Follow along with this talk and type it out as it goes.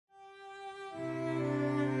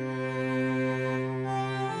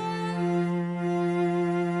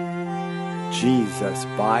Jesus,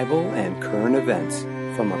 Bible, and current events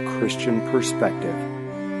from a Christian perspective.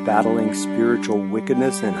 Battling spiritual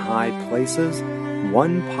wickedness in high places,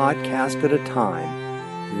 one podcast at a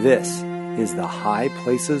time. This is the High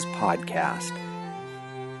Places Podcast.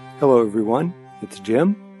 Hello, everyone. It's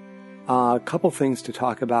Jim. A couple things to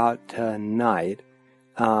talk about tonight.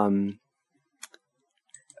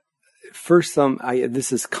 First,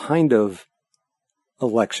 this is kind of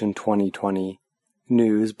election 2020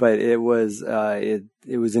 news, but it was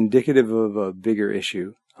indicative of a bigger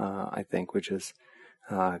issue, I think, which is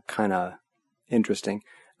kind of interesting.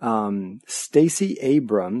 Stacey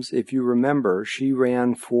Abrams, if you remember, she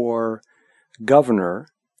ran for governor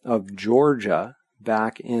of Georgia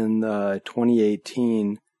back in the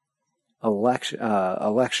 2018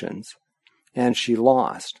 elections, and she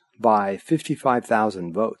lost by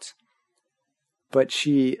 55,000 votes. But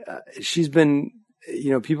she's been,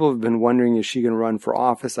 people have been wondering, is she going to run for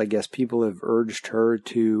office? I guess people have urged her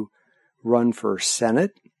to run for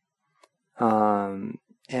Senate.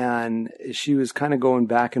 And she was kind of going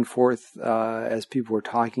back and forth as people were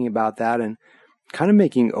talking about that and kind of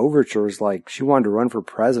making overtures like she wanted to run for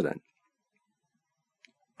president.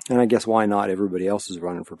 And I guess why not? Everybody else is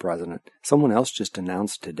running for president. Someone else just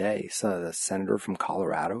announced today, so the senator from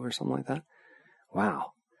Colorado or something like that.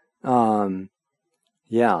 Wow.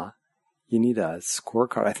 Yeah, you need a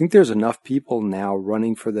scorecard. I think there's enough people now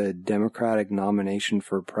running for the Democratic nomination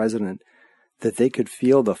for president that they could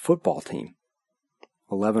field a football team.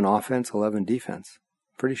 11 offense, 11 defense.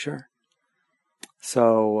 Pretty sure.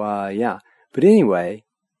 So, yeah. But anyway,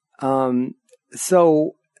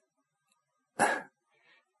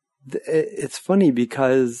 it's funny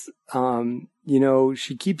because,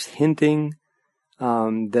 she keeps hinting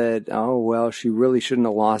that, oh, well, she really shouldn't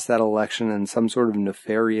have lost that election and some sort of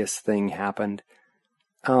nefarious thing happened.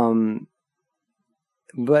 And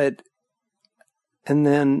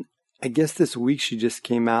then I guess this week she just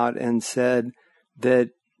came out and said that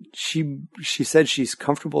she said she's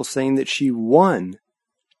comfortable saying that she won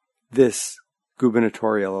this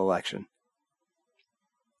gubernatorial election.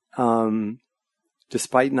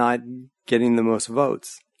 Despite not getting the most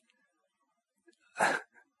votes.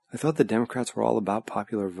 I thought the Democrats were all about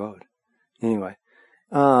popular vote. Anyway,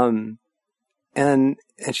 and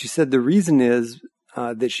she said the reason is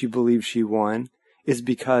that she believes she won is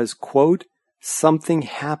because, quote, something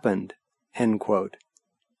happened, end quote,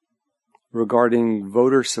 regarding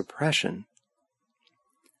voter suppression.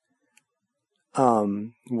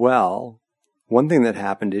 Well, one thing that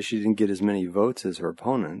happened is she didn't get as many votes as her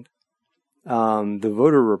opponent. The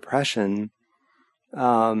voter repression,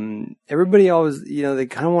 everybody always, they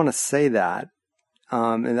kind of want to say that,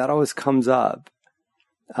 and that always comes up.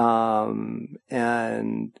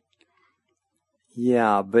 And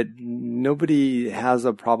yeah, but nobody has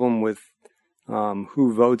a problem with,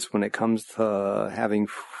 who votes when it comes to having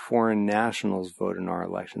foreign nationals vote in our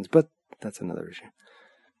elections, but that's another issue.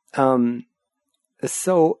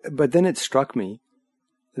 But then it struck me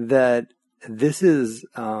that this is,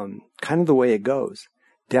 kind of the way it goes.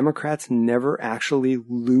 Democrats never actually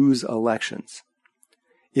lose elections.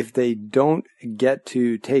 If they don't get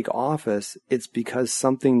to take office, it's because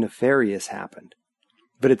something nefarious happened.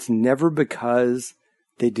 But it's never because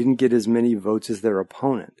they didn't get as many votes as their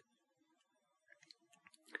opponent.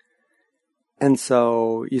 And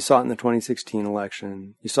so you saw it in the 2016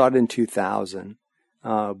 election. You saw it in 2000,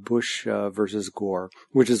 Bush versus Gore,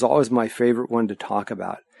 which is always my favorite one to talk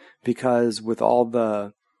about. Because with all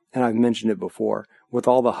the, and I've mentioned it before, with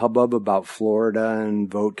all the hubbub about Florida and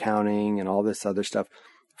vote counting and all this other stuff,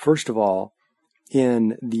 first of all,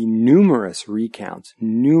 in the numerous recounts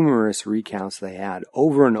they had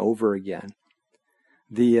over and over again,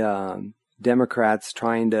 the Democrats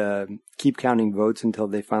trying to keep counting votes until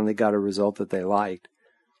they finally got a result that they liked.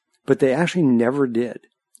 But they actually never did.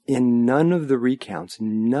 In none of the recounts,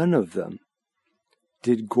 none of them,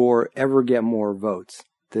 did Gore ever get more votes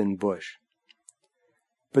than Bush.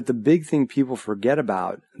 But the big thing people forget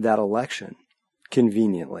about that election,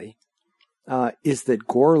 conveniently, is that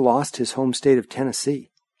Gore lost his home state of Tennessee.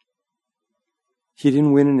 He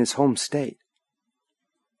didn't win in his home state.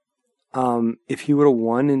 If he would have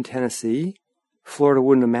won in Tennessee, Florida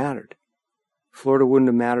wouldn't have mattered. Florida wouldn't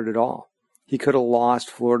have mattered at all. He could have lost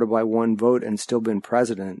Florida by one vote and still been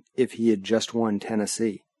president if he had just won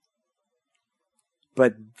Tennessee.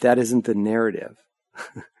 But that isn't the narrative.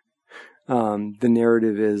 The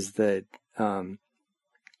narrative is that the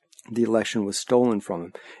election was stolen from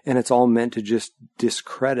him. And it's all meant to just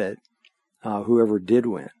discredit whoever did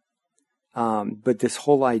win. But this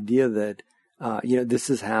whole idea that, this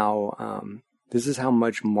is how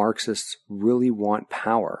much Marxists really want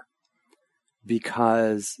power.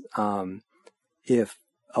 because if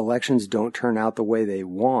elections don't turn out the way they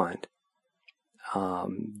want,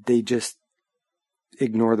 they just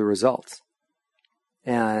ignore the results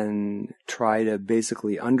and try to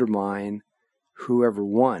basically undermine whoever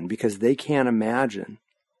won, because they can't imagine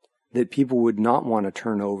that people would not want to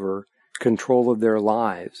turn over control of their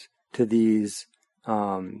lives to these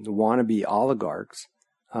wannabe oligarchs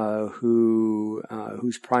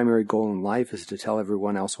whose primary goal in life is to tell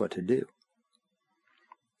everyone else what to do.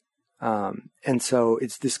 And so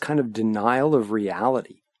it's this kind of denial of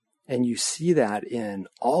reality. And you see that in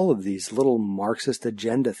all of these little Marxist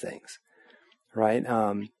agenda things, right?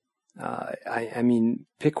 I mean,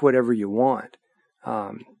 pick whatever you want.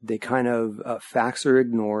 They kind of, facts are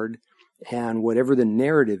ignored, and whatever the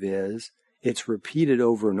narrative is, it's repeated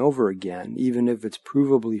over and over again, even if it's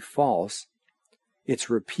provably false. It's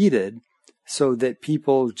repeated so that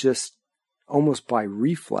people just almost by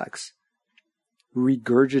reflex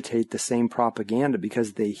regurgitate the same propaganda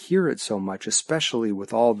because they hear it so much, especially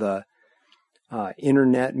with all the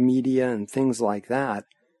internet media and things like that.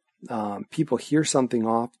 People hear something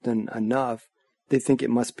often enough, they think it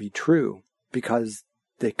must be true because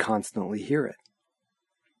they constantly hear it.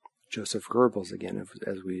 Joseph Goebbels, again,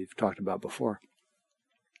 as we've talked about before.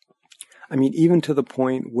 I mean, even to the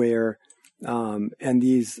point where, and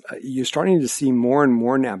these, you're starting to see more and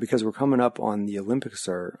more now, because we're coming up on the Olympics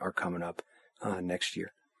are coming up next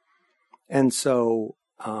year. And so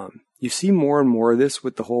you see more and more of this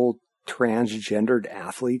with the whole transgendered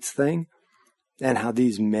athletes thing, and how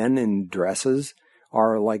these men in dresses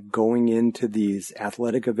are like going into these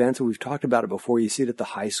athletic events. And we've talked about it before. You see it at the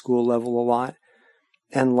high school level a lot.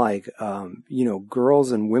 And like,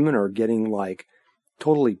 girls and women are getting like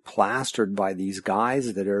totally plastered by these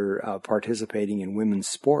guys that are participating in women's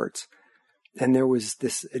sports. And there was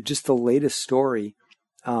this, just the latest story.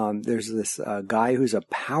 There's this guy who's a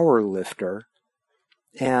power lifter,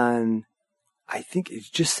 and I think it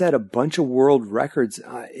just set a bunch of world records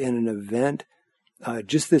in an event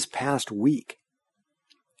just this past week.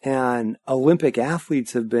 And Olympic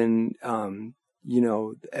athletes have been,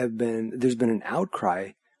 there's been an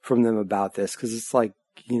outcry from them about this, because it's like,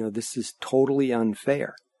 this is totally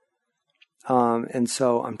unfair. And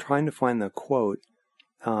so I'm trying to find the quote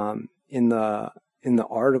in the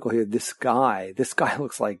article here. This guy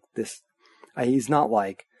looks like this. He's not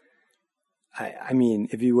like, I mean,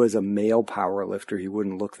 if he was a male power lifter, he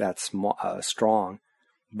wouldn't look that strong,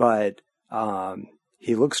 but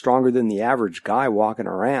he looks stronger than the average guy walking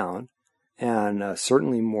around, and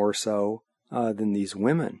certainly more so than these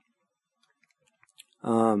women.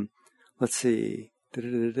 Let's see.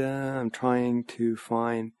 I'm trying to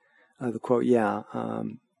find the quote. Yeah.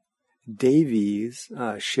 Davies,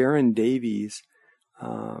 Sharon Davies,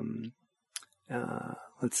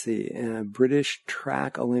 let's see, British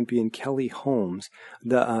track Olympian Kelly Holmes.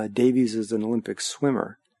 Davies is an Olympic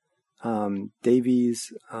swimmer.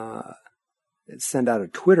 Davies sent out a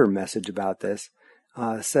Twitter message about this,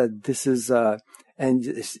 said this is, and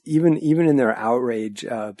even in their outrage,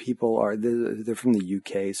 people they're from the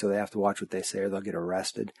UK, so they have to watch what they say or they'll get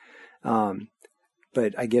arrested.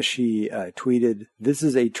 But I guess she tweeted, "This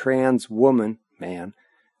is a trans woman, man,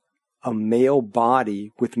 a male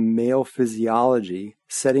body with male physiology,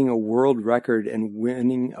 setting a world record and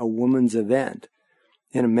winning a woman's event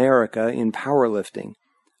in America in powerlifting.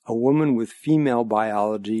 A woman with female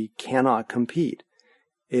biology cannot compete.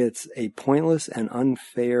 It's a pointless and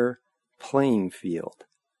unfair playing field."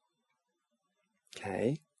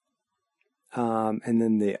 Okay. And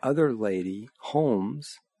then the other lady,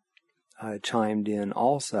 Holmes, chimed in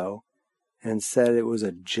also and said it was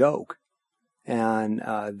a joke, and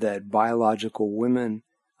that biological women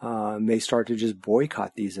may start to just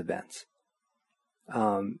boycott these events.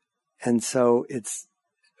 And so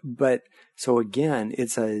so again,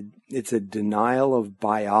 it's a denial of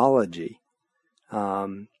biology.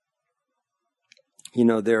 There's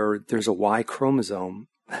a Y chromosome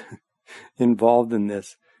involved in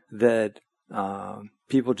this that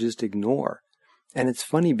people just ignore. And it's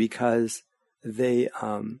funny because they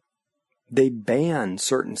ban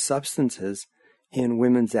certain substances in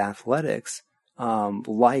women's athletics,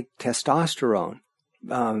 like testosterone.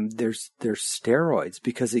 There's steroids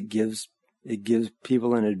because it gives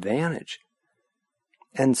people an advantage.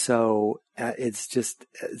 And so that's just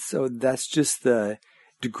the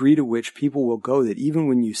degree to which people will go, that even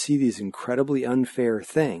when you see these incredibly unfair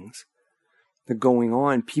things that are going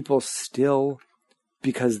on, people still,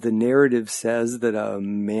 because the narrative says that a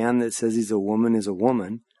man that says he's a woman is a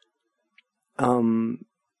woman,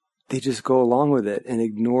 they just go along with it and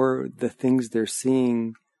ignore the things they're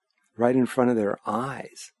seeing right in front of their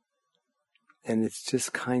eyes. And it's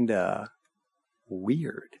just kind of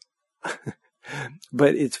weird.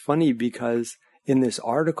 But it's funny because in this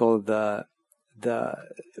article, the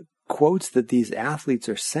quotes that these athletes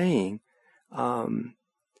are saying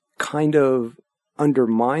kind of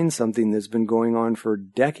undermine something that's been going on for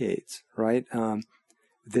decades, right?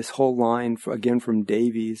 This whole line, again from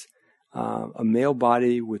Davies, a male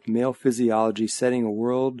body with male physiology setting a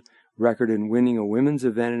world record in winning a women's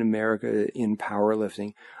event in America in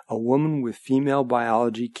powerlifting. A woman with female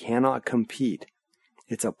biology cannot compete.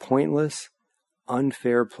 It's a pointless,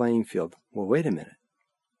 unfair playing field. Well, wait a minute.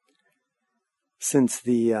 Since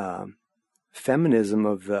the feminism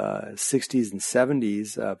of the 60s and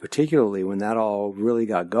 70s, particularly when that all really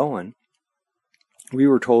got going, we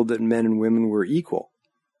were told that men and women were equal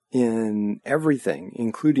in everything,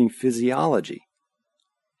 including physiology,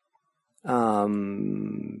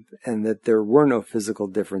 and that there were no physical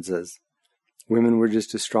differences. Women were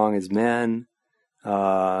just as strong as men.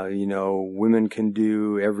 Women can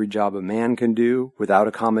do every job a man can do without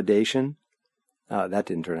accommodation. That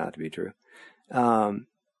didn't turn out to be true.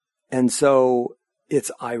 And so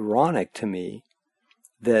it's ironic to me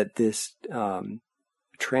that this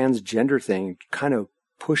transgender thing, kind of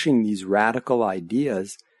pushing these radical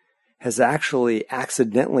ideas, has actually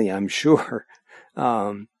accidentally, I'm sure,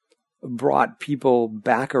 brought people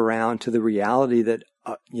back around to the reality that,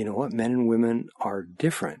 men and women are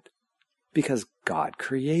different because God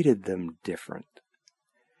created them different.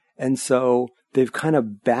 And so they've kind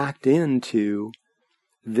of backed into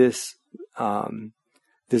this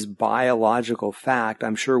biological fact,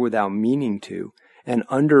 I'm sure without meaning to, and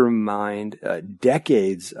undermined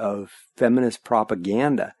decades of feminist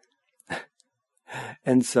propaganda.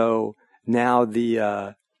 And so now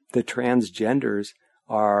the transgenders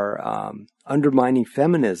are undermining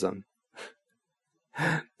feminism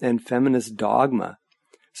and feminist dogma.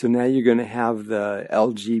 So now you're going to have the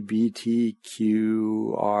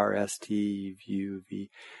LGBTQRSTUV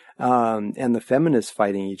and the feminists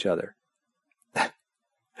fighting each other.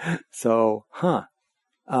 So,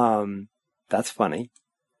 that's funny.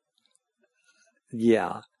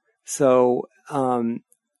 Yeah. So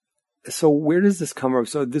where does this come from?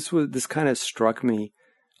 So this kind of struck me,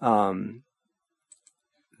 the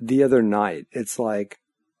other night. It's like,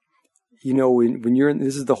 when you're in,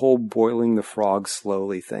 this is the whole boiling the frog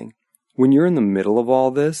slowly thing. When you're in the middle of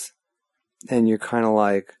all this and you're kind of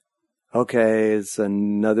like, okay, it's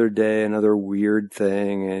another day, another weird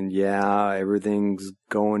thing, and yeah, everything's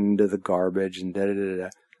going into the garbage and da-da-da-da.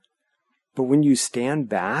 But when you stand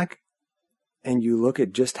back and you look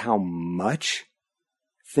at just how much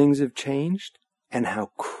things have changed and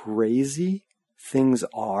how crazy things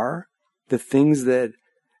are, the things that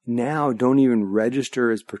now don't even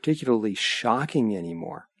register as particularly shocking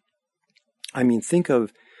anymore. I mean, think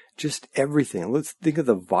of just everything. Let's think of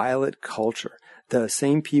the violet culture. The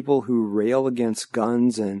same people who rail against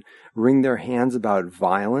guns and wring their hands about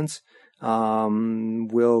violence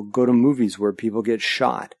will go to movies where people get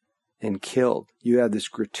shot and killed. You have this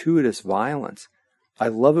gratuitous violence. I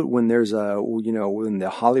love it when there's when the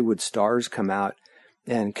Hollywood stars come out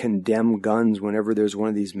and condemn guns whenever there's one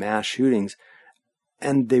of these mass shootings.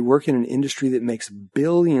 And they work in an industry that makes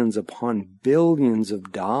billions upon billions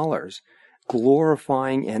of dollars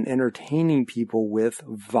glorifying and entertaining people with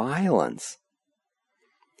violence.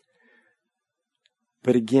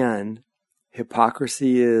 But again,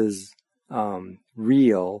 hypocrisy is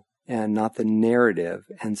real and not the narrative.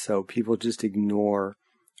 And so people just ignore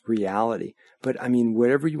reality. But I mean,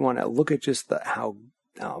 whatever you want to look at, just how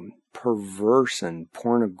perverse and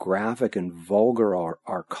pornographic and vulgar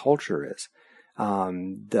our culture is.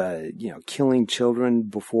 Killing children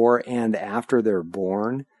before and after they're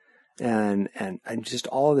born, and just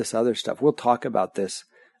all of this other stuff. We'll talk about this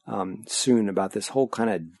soon, about this whole kind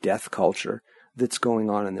of death culture that's going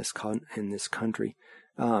on in this country.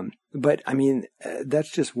 But I mean,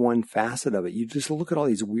 that's just one facet of it. You just look at all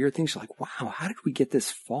these weird things. You're like, wow, how did we get this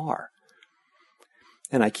far?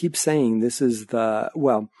 And I keep saying this is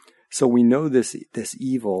so we know this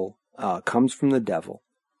evil comes from the devil.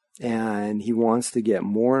 And he wants to get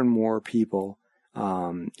more and more people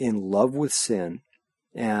in love with sin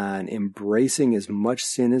and embracing as much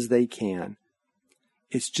sin as they can.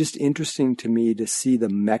 It's just interesting to me to see the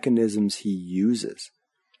mechanisms he uses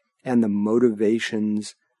and the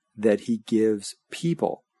motivations that he gives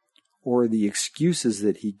people or the excuses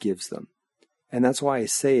that he gives them. And that's why I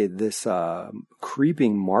say this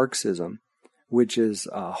creeping Marxism, which is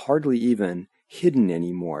hardly even hidden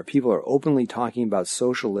anymore. People are openly talking about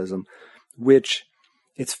socialism, which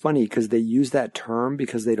it's funny because they use that term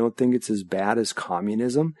because they don't think it's as bad as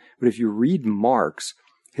communism. But if you read Marx,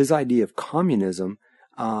 his idea of communism,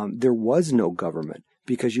 there was no government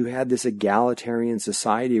because you had this egalitarian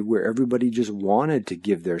society where everybody just wanted to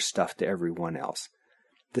give their stuff to everyone else.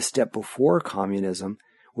 The step before communism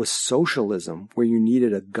was socialism, where you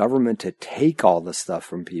needed a government to take all the stuff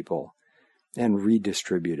from people and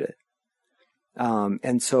redistribute it.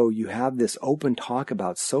 And so you have this open talk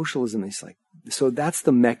about socialism. It's like, so that's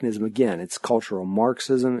the mechanism. Again, it's cultural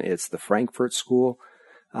Marxism. It's the Frankfurt School.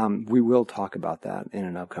 We will talk about that in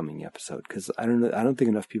an upcoming episode because I don't think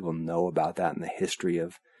enough people know about that in the history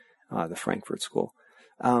of the Frankfurt School.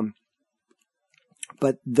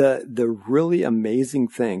 But the really amazing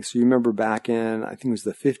thing, so you remember back in, I think it was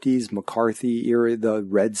the 50s, McCarthy era, the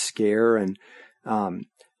Red Scare, and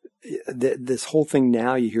this whole thing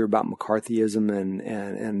now you hear about McCarthyism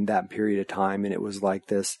and that period of time, and it was like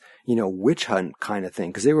this, witch hunt kind of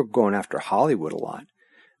thing, because they were going after Hollywood a lot.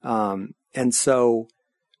 And so,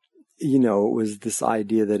 it was this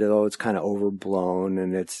idea that, it's kind of overblown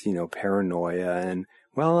and it's, paranoia. And,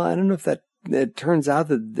 well, I don't know if it turns out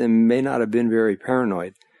that they may not have been very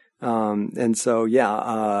paranoid. And so,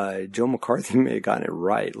 Joe McCarthy may have gotten it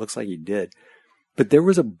right. Looks like he did. But there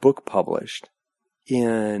was a book published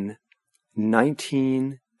in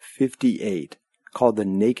 1958 called The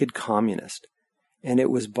Naked Communist. And it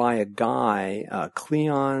was by a guy,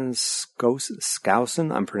 Cleon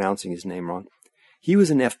Skousen. I'm pronouncing his name wrong. He was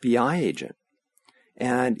an FBI agent.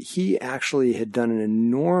 And he actually had done an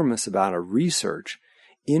enormous amount of research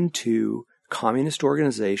into communist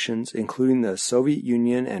organizations, including the Soviet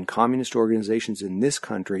Union and communist organizations in this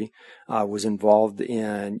country, was involved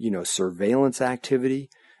in, surveillance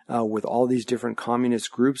activity with all these different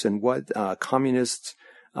communist groups and what communists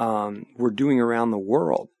were doing around the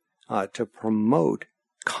world to promote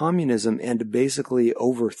communism and to basically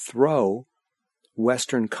overthrow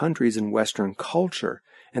Western countries and Western culture.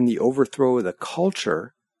 And the overthrow of the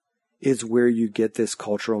culture is where you get this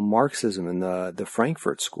cultural Marxism in the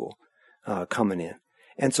Frankfurt School coming in.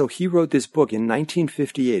 And so he wrote this book in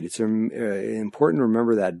 1958. It's important to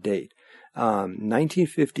remember that date.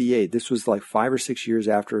 1958, this was like 5 or 6 years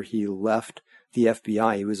after he left the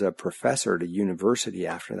FBI. He was a professor at a university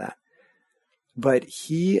after that. But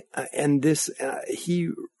he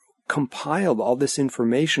compiled all this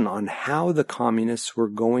information on how the communists were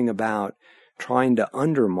going about trying to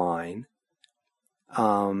undermine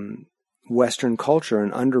Western culture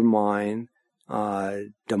and undermine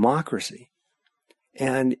democracy.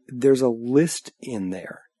 And there's a list in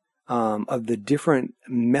there of the different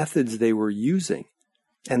methods they were using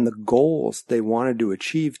and the goals they wanted to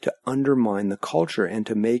achieve to undermine the culture and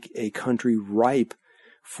to make a country ripe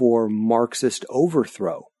for Marxist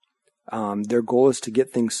overthrow. Their goal is to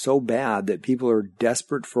get things so bad that people are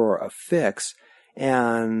desperate for a fix.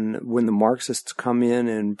 And when the Marxists come in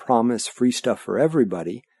and promise free stuff for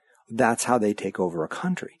everybody, that's how they take over a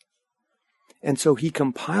country. And so he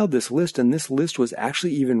compiled this list, and this list was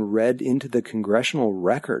actually even read into the congressional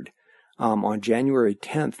record on January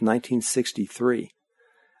 10th, 1963.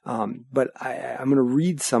 But I'm going to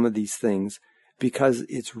read some of these things because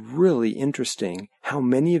it's really interesting how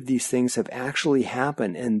many of these things have actually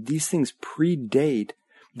happened, and these things predate.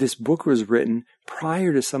 This book was written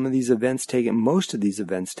prior to some of these events most of these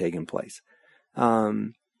events taking place.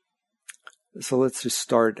 So let's just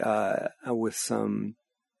start with some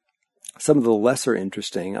of the lesser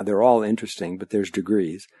interesting. They're all interesting, but there's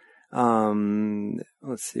degrees.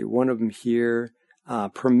 Let's see, one of them here,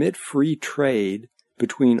 permit free trade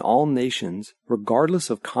between all nations, regardless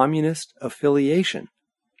of communist affiliation,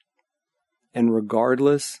 and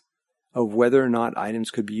regardless of whether or not items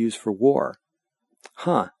could be used for war.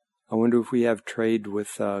 I wonder if we have trade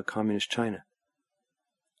with communist China.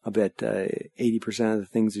 I bet 80% of the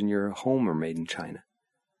things in your home are made in China.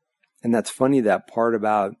 And that's funny, that part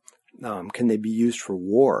about can they be used for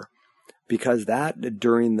war? Because that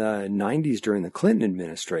during the 90s, during the Clinton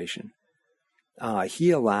administration, he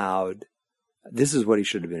allowed, this is what he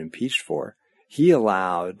should have been impeached for, he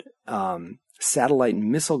allowed satellite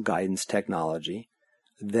missile guidance technology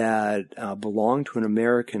that belonged to an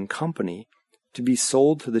American company to be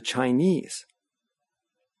sold to the Chinese.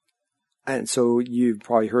 And so you've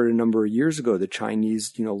probably heard a number of years ago, the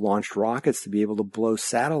Chinese, launched rockets to be able to blow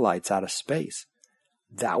satellites out of space.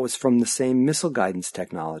 That was from the same missile guidance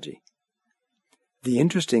technology. The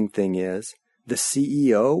interesting thing is, the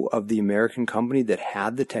CEO of the American company that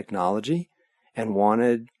had the technology and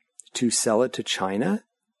wanted to sell it to China,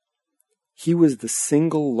 he was the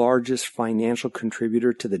single largest financial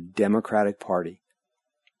contributor to the Democratic Party.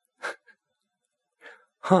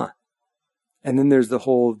 And then there's the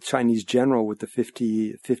whole Chinese general with the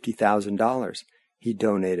 $50,000 he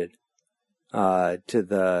donated to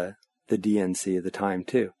the DNC at the time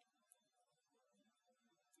too.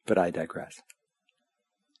 But I digress.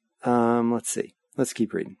 Let's see. Let's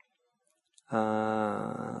keep reading.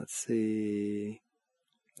 Let's see.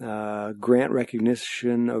 Grant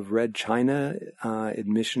recognition of Red China,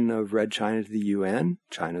 admission of Red China to the UN.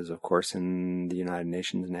 China's, of course, in the United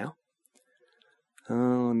Nations now.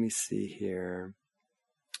 Let me see here.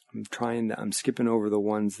 I'm skipping over the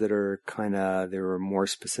ones that are they were more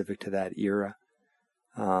specific to that era.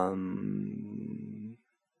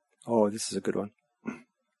 This is a good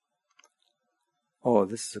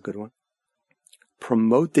one.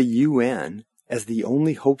 Promote the UN as the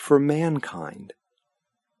only hope for mankind.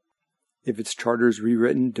 If its charter is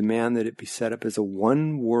rewritten, demand that it be set up as a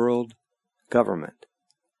one-world government.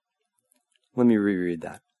 Let me reread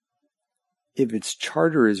that. If its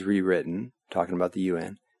charter is rewritten, talking about the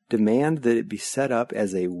UN, demand that it be set up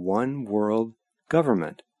as a one-world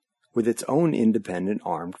government with its own independent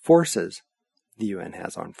armed forces. The UN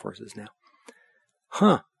has armed forces now.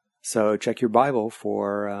 So check your Bible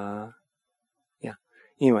for,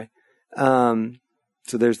 Anyway, so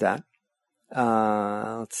there's that.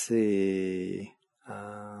 Let's see.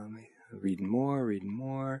 Reading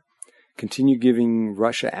more. Continue giving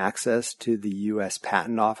Russia access to the U.S.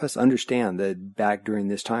 Patent Office. Understand that back during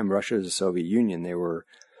this time, Russia was the Soviet Union. They were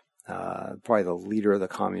probably the leader of the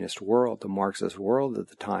communist world, the Marxist world at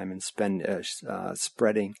the time, and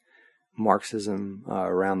spreading Marxism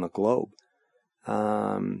around the globe.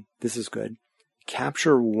 This is good.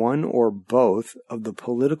 Capture one or both of the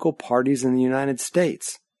political parties in the United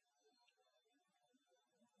States.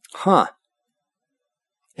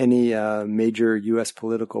 Any major U.S.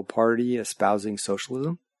 political party espousing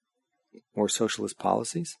socialism or socialist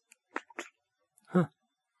policies?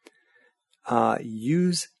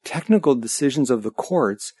 Use technical decisions of the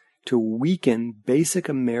courts to weaken basic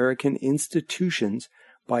American institutions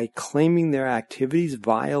by claiming their activities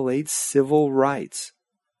violate civil rights.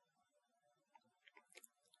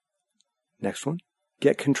 Next one.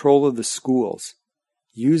 Get control of the schools.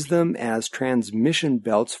 Use them as transmission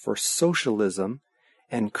belts for socialism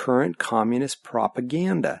and current communist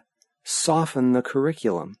propaganda. Soften the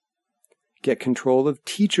curriculum. Get control of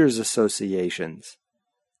teachers' associations.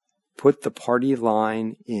 Put the party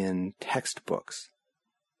line in textbooks.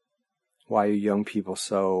 Why are young people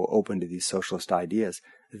so open to these socialist ideas?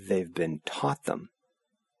 They've been taught them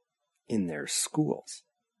in their schools.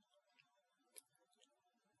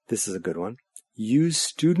 This is a good one. Use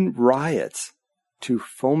student riots to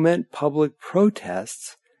foment public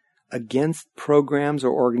protests against programs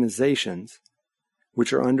or organizations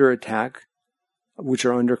which are under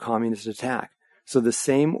communist attack. So the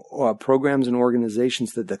same programs and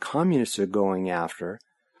organizations that the communists are going after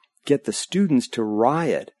get the students to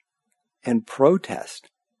riot and protest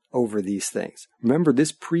over these things. Remember,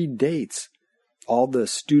 this predates all the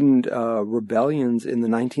student rebellions in the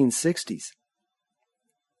 1960s.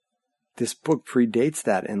 This book predates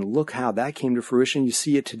that, and look how that came to fruition. You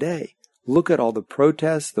see it today. Look at all the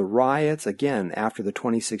protests, the riots, again, after the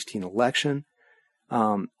 2016 election,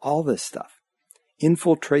 all this stuff.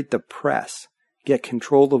 Infiltrate the press. Get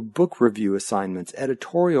control of book review assignments,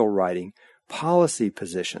 editorial writing, policy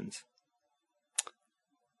positions.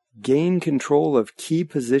 Gain control of key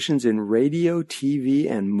positions in radio,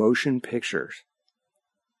 TV, and motion pictures.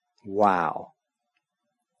 Wow.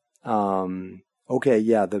 Okay,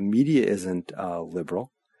 yeah, the media isn't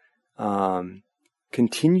liberal.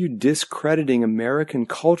 Continue discrediting American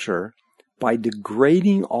culture by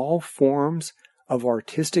degrading all forms of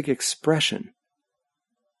artistic expression.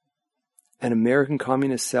 An American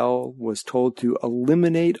communist cell was told to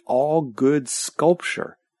eliminate all good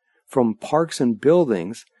sculpture from parks and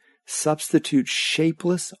buildings, substitute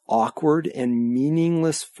shapeless, awkward, and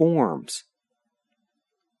meaningless forms.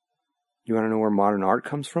 You want to know where modern art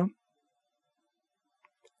comes from?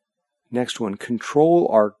 Next one, control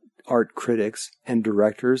art critics and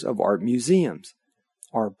directors of art museums.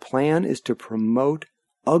 Our plan is to promote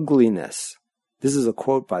ugliness. This is a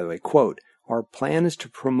quote, by the way, quote, our plan is to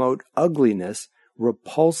promote ugliness,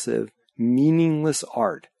 repulsive, meaningless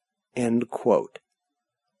art, end quote.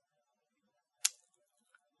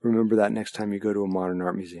 Remember that next time you go to a modern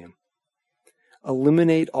art museum.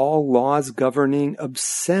 Eliminate all laws governing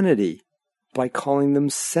obscenity by calling them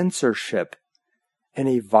censorship and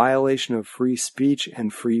a violation of free speech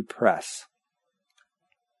and free press.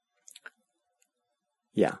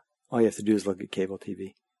 Yeah, all you have to do is look at cable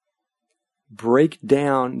TV. Break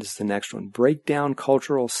down, this is the next one, break down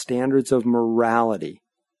cultural standards of morality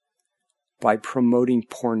by promoting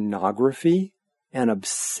pornography and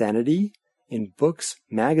obscenity in books,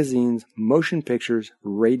 magazines, motion pictures,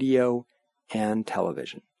 radio, and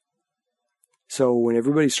television. So when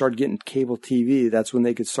everybody started getting cable TV, that's when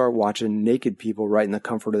they could start watching naked people right in the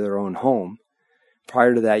comfort of their own home.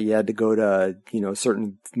 Prior to that, you had to go to,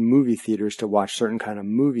 certain movie theaters to watch certain kind of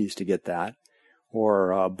movies to get that,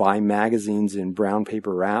 or buy magazines in brown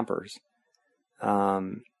paper wrappers.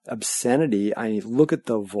 Obscenity, look at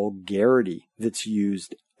the vulgarity that's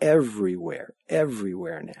used everywhere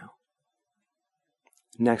now.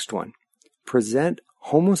 Next one. Present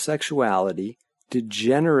homosexuality,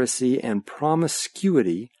 degeneracy, and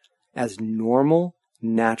promiscuity as normal,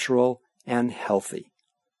 natural, and healthy.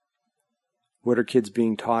 What are kids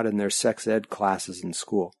being taught in their sex ed classes in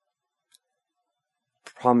school?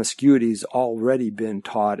 Promiscuity's already been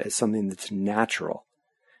taught as something that's natural,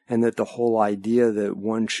 and that the whole idea that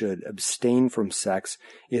one should abstain from sex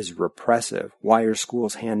is repressive. Why are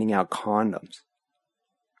schools handing out condoms?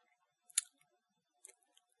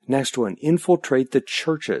 Next one, infiltrate the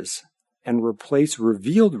churches and replace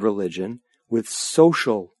revealed religion with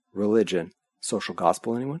social religion. Social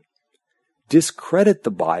gospel, anyone? Discredit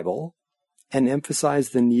the Bible and emphasize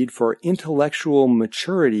the need for intellectual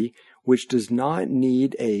maturity, which does not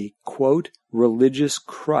need a, quote, religious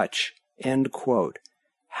crutch, end quote.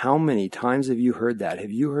 How many times have you heard that?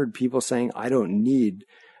 Have you heard people saying, I don't need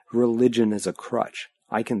religion as a crutch.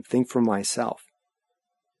 I can think for myself.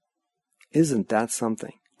 Isn't that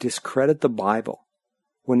something? Discredit the Bible.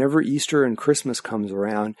 Whenever Easter and Christmas comes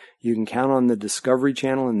around, you can count on the Discovery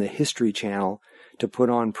Channel and the History Channel to put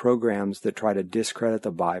on programs that try to discredit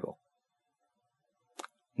the Bible.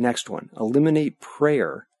 Next one, eliminate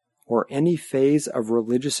prayer or any phase of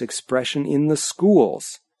religious expression in the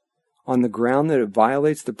schools on the ground that it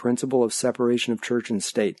violates the principle of separation of church and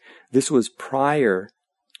state. This was prior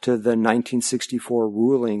to the 1964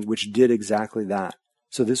 ruling, which did exactly that.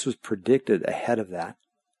 So this was predicted ahead of that.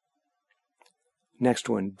 Next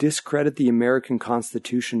one, discredit the American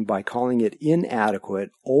Constitution by calling it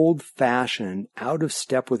inadequate, old-fashioned, out of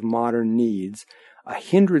step with modern needs, a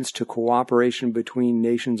hindrance to cooperation between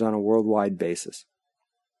nations on a worldwide basis.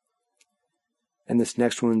 And this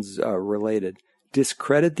next one's related.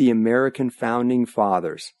 Discredit the American Founding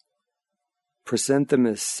Fathers. Present them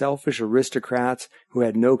as selfish aristocrats who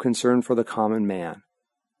had no concern for the common man.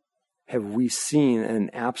 Have we seen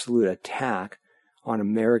an absolute attack on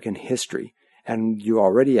American history? And you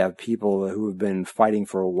already have people who have been fighting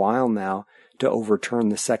for a while now to overturn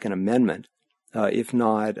the Second Amendment, if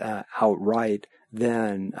not outright,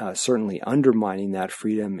 then certainly undermining that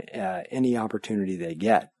freedom any opportunity they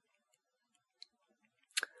get.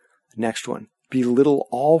 Next one, belittle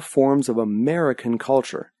all forms of American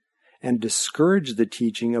culture and discourage the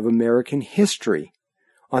teaching of American history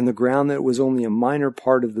on the ground that it was only a minor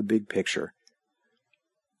part of the big picture.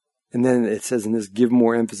 And then it says in this, give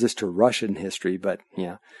more emphasis to Russian history, but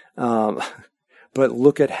yeah. But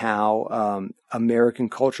look at how American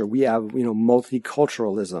culture, we have,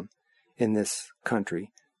 multiculturalism in this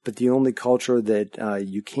country, but the only culture that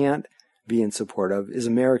you can't be in support of is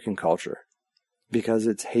American culture because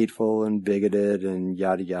it's hateful and bigoted and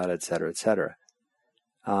yada yada, et cetera, et cetera.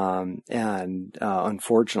 And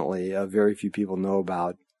unfortunately, very few people know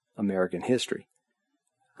about American history.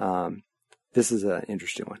 This is an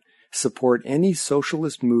interesting one. Support any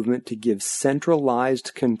socialist movement to give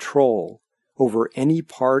centralized control over any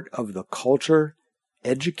part of the culture,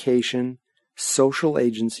 education, social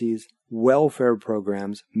agencies, welfare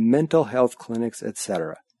programs, mental health clinics,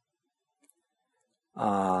 etc.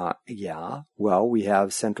 We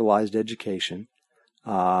have centralized education.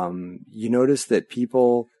 You notice that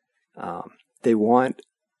people, they want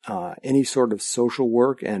any sort of social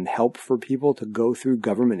work and help for people to go through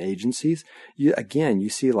government agencies. You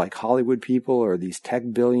see like Hollywood people or these tech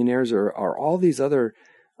billionaires or all these other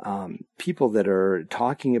people that are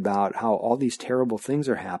talking about how all these terrible things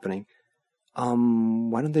are happening.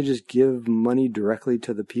 Why don't they just give money directly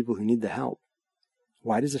to the people who need the help?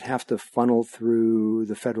 Why does it have to funnel through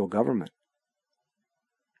the federal government?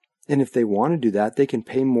 And if they want to do that, they can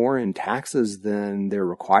pay more in taxes than they're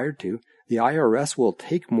required to. The IRS will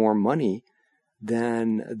take more money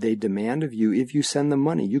than they demand of you if you send them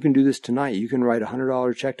money. You can do this tonight. You can write a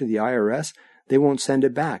 $100 check to the IRS. They won't send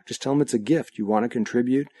it back. Just tell them it's a gift. You want to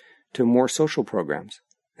contribute to more social programs.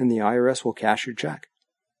 And the IRS will cash your check,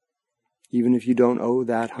 even if you don't owe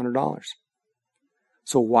that $100.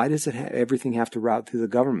 So why does everything have to route through the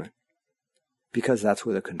government? Because that's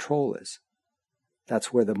where the control is.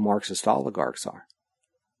 That's where the Marxist oligarchs are.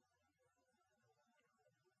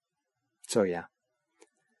 So yeah.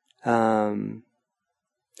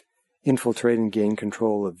 Infiltrate and gain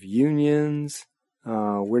control of unions.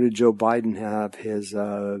 Where did Joe Biden have his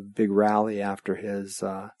big rally after his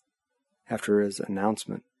after his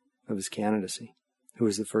announcement of his candidacy. Who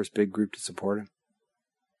was the first big group to support him?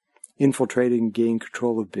 Infiltrate and gain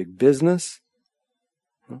control of big business.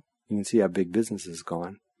 Well, you can see how big business has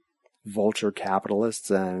gone. Vulture capitalists,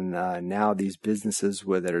 and now these businesses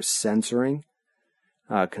that are censoring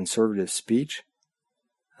conservative speech,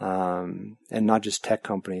 and not just tech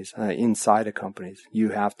companies, inside of companies. You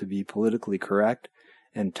have to be politically correct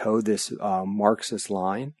and toe this Marxist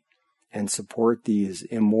line and support these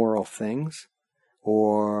immoral things,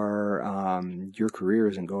 or your career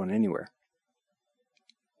isn't going anywhere.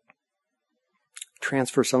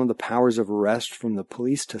 Transfer some of the powers of arrest from the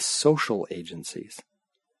police to social agencies.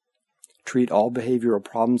 Treat all behavioral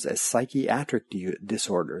problems as psychiatric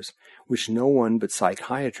disorders, which no one but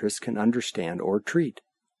psychiatrists can understand or treat.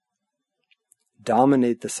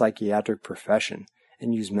 Dominate the psychiatric profession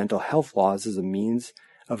and use mental health laws as a means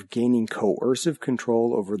of gaining coercive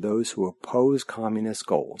control over those who oppose communist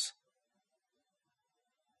goals.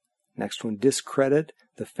 Next one, discredit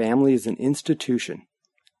the family as an institution.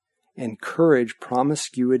 Encourage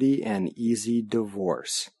promiscuity and easy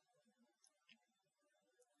divorce.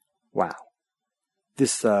 Wow.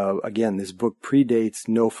 This, again, this book predates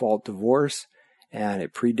no-fault divorce, and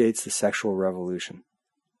it predates the sexual revolution.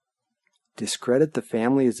 Discredit the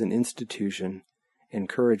family as an institution.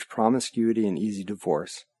 Encourage promiscuity and easy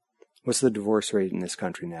divorce. What's the divorce rate in this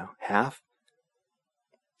country now? Half?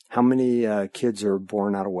 How many kids are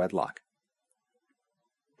born out of wedlock?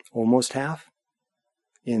 Almost half?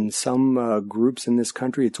 In some groups in this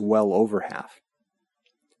country, it's well over half.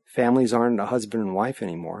 Families aren't a husband and wife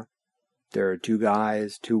anymore. There are two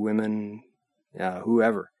guys, two women,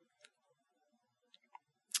 whoever.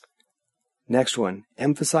 Next one,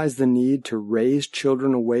 emphasize the need to raise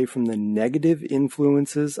children away from the negative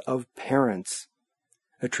influences of parents.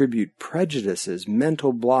 Attribute prejudices,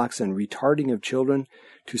 mental blocks, and retarding of children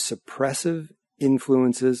to suppressive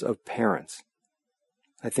influences of parents.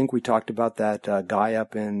 I think we talked about that guy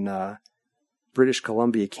up in British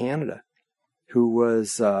Columbia, Canada, who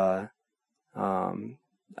was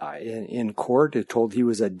in court. It told he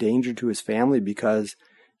was a danger to his family because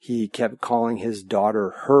he kept calling his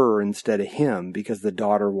daughter her instead of him because the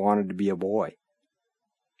daughter wanted to be a boy.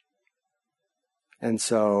 And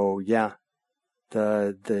so, yeah,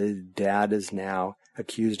 the dad is now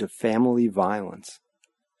accused of family violence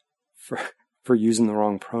for using the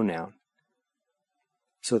wrong pronoun.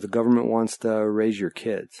 So the government wants to raise your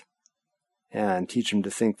kids and teach them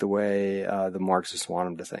to think the way the Marxists want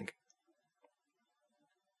them to think.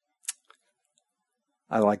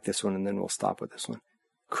 I like this one, and then we'll stop with this one.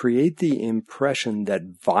 Create the impression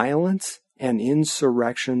that violence and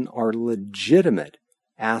insurrection are legitimate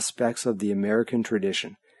aspects of the American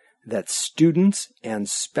tradition, that students and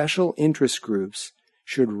special interest groups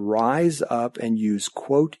should rise up and use,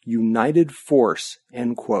 quote, united force,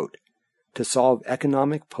 end quote, to solve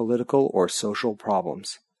economic, political, or social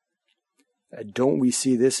problems. Don't we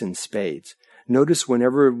see this in spades? Notice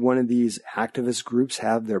whenever one of these activist groups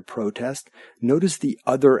have their protest, notice the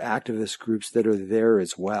other activist groups that are there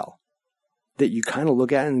as well. That you kind of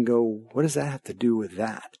look at it and go, what does that have to do with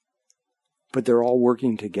that? But they're all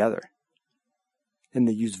working together. And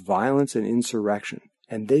they use violence and insurrection.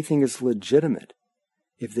 And they think it's legitimate.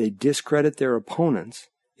 If they discredit their opponents,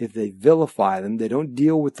 if they vilify them, they don't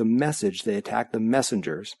deal with the message, they attack the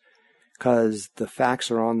messengers, because the facts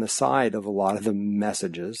are on the side of a lot of the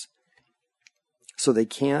messages. So they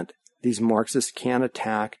can't, these Marxists can't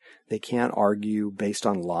attack, they can't argue based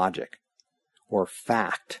on logic or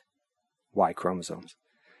fact, Y chromosomes.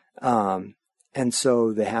 And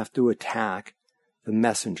so they have to attack the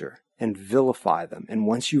messenger and vilify them. And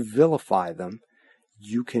once you vilify them,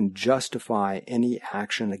 you can justify any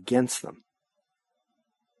action against them.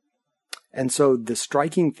 And so the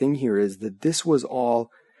striking thing here is that this was all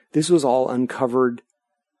uncovered,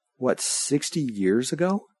 60 years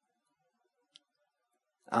ago?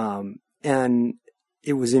 And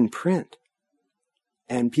it was in print.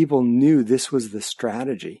 And people knew this was the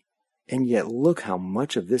strategy. And yet look how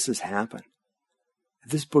much of this has happened.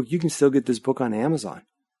 This book, you can still get this book on Amazon.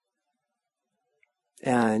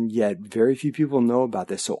 And yet very few people know about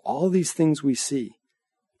this. So all these things we see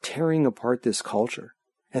tearing apart this culture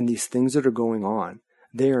and these things that are going on,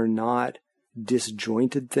 they are not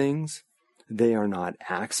disjointed things. They are not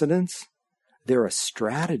accidents. They're a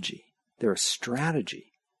strategy. They're a strategy.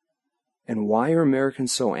 And why are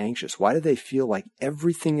Americans so anxious? Why do they feel like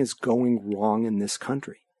everything is going wrong in this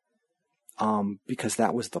country? Because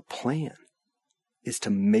that was the plan, is to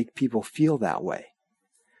make people feel that way.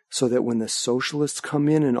 So that when the socialists come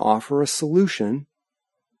in and offer a solution,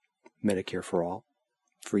 Medicare for all,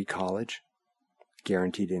 free college,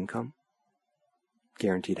 guaranteed income,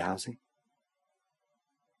 guaranteed housing.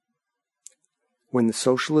 When the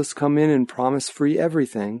socialists come in and promise free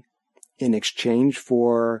everything in exchange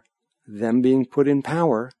for them being put in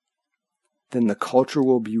power, then the culture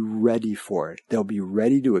will be ready for it. They'll be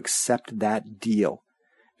ready to accept that deal.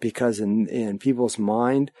 Because in people's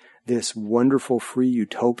mind, this wonderful free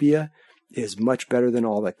utopia is much better than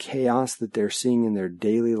all the chaos that they're seeing in their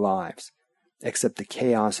daily lives. Except the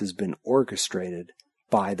chaos has been orchestrated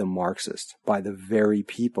by the Marxists, by the very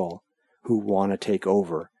people who want to take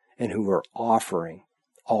over and who are offering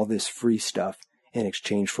all this free stuff in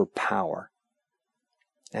exchange for power.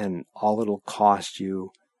 And all it'll cost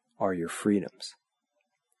you are your freedoms.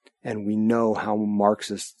 And we know how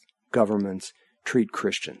Marxist governments treat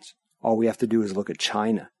Christians. All we have to do is look at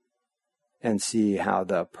China and see how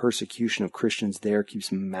the persecution of Christians there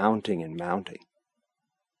keeps mounting and mounting.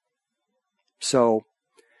 So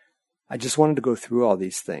I just wanted to go through all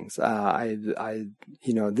these things.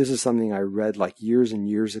 This is something I read like years and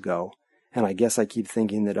years ago, and I guess I keep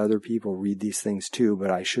thinking that other people read these things too,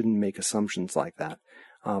 but I shouldn't make assumptions like that.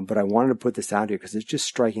 But I wanted to put this out here because it's just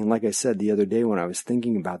striking. Like I said the other day when I was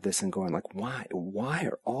thinking about this and going like, why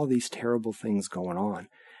are all these terrible things going on?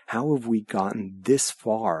 How have we gotten this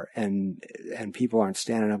far and people aren't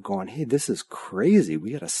standing up going, hey, this is crazy.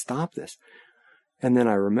 We got to stop this. And then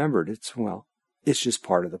I remembered it's just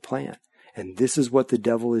part of the plan. And this is what the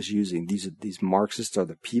devil is using. These Marxists are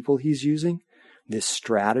the people he's using. This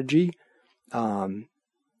strategy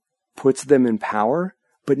puts them in power.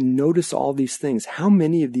 But notice all these things. How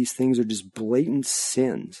many of these things are just blatant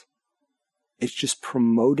sins? It's just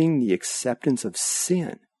promoting the acceptance of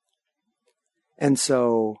sin. And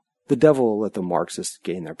so the devil will let the Marxists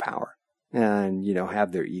gain their power and,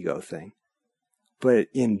 have their ego thing. But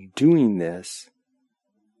in doing this,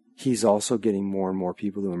 he's also getting more and more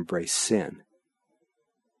people to embrace sin.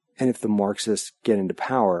 And if the Marxists get into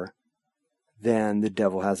power, then the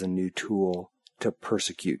devil has a new tool to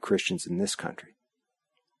persecute Christians in this country.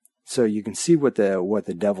 So you can see what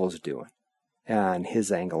the devil's doing and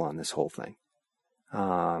his angle on this whole thing.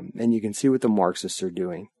 And you can see what the Marxists are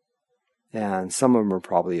doing. And some of them are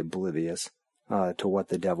probably oblivious to what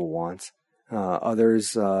the devil wants.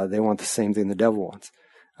 Others, they want the same thing the devil wants,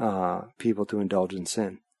 people to indulge in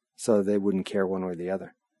sin. So they wouldn't care one way or the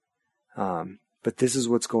other. But this is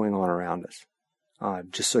what's going on around us,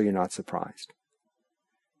 just so you're not surprised.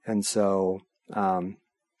 And so,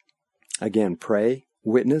 again, pray,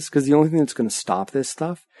 witness, because the only thing that's going to stop this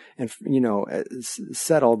stuff, and,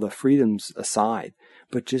 set all the freedoms aside,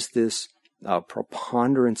 but just this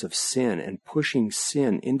preponderance of sin and pushing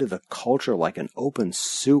sin into the culture like an open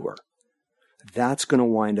sewer, that's going to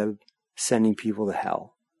wind up sending people to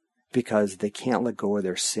hell. Because they can't let go of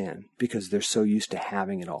their sin, because they're so used to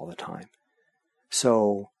having it all the time.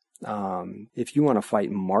 So, if you want to fight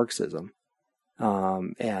Marxism,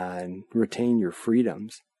 and retain your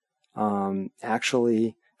freedoms,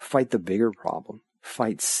 actually fight the bigger problem,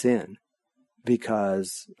 fight sin.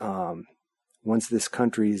 Because, once this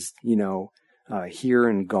country's, here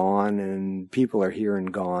and gone and people are here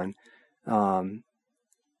and gone,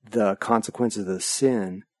 the consequences of the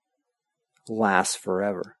sin lasts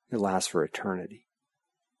forever. It lasts for eternity.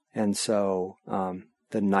 And so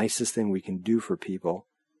the nicest thing we can do for people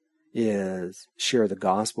is share the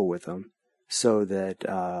gospel with them so that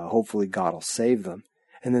hopefully God will save them.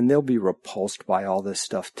 And then they'll be repulsed by all this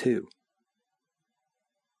stuff too.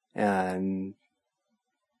 And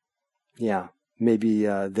maybe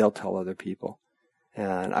they'll tell other people.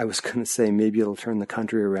 And I was going to say maybe it'll turn the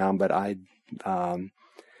country around, but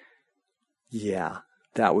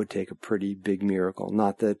that would take a pretty big miracle.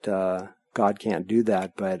 Not that God can't do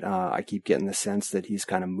that, but I keep getting the sense that he's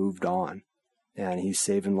kind of moved on. And he's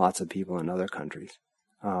saving lots of people in other countries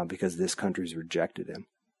because this country's rejected him,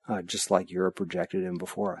 just like Europe rejected him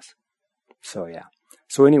before us. So, yeah.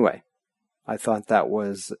 So anyway, I thought that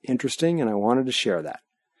was interesting, and I wanted to share that.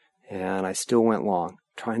 And I still went long,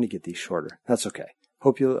 trying to get these shorter. That's okay.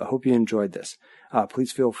 Hope you enjoyed this.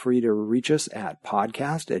 Please feel free to reach us at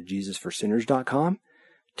podcast@JesusForSinners.com.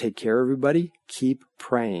 Take care, everybody. Keep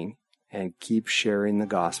praying and keep sharing the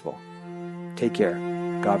gospel. Take care.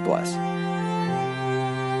 God bless.